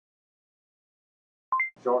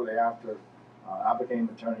shortly after I became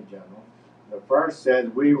Attorney General. The first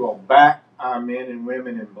said we will back our men and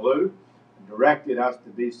women in blue, directed us to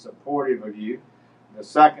be supportive of you. The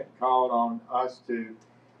second called on us to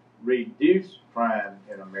reduce crime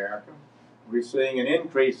in America. We're seeing an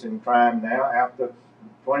increase in crime now after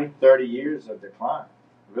 20, 30 years of decline.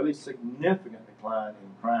 Really significant decline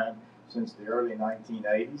in crime since the early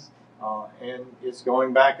 1980s, and it's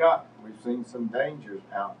going back up. We've seen some dangers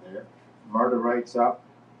out there. Murder rates up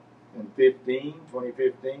in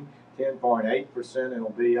 2015, 10.8%. It'll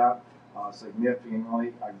be up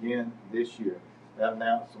significantly again this year. That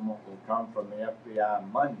announcement will come from the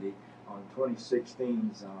FBI Monday on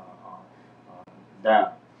 2016's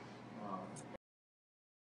data.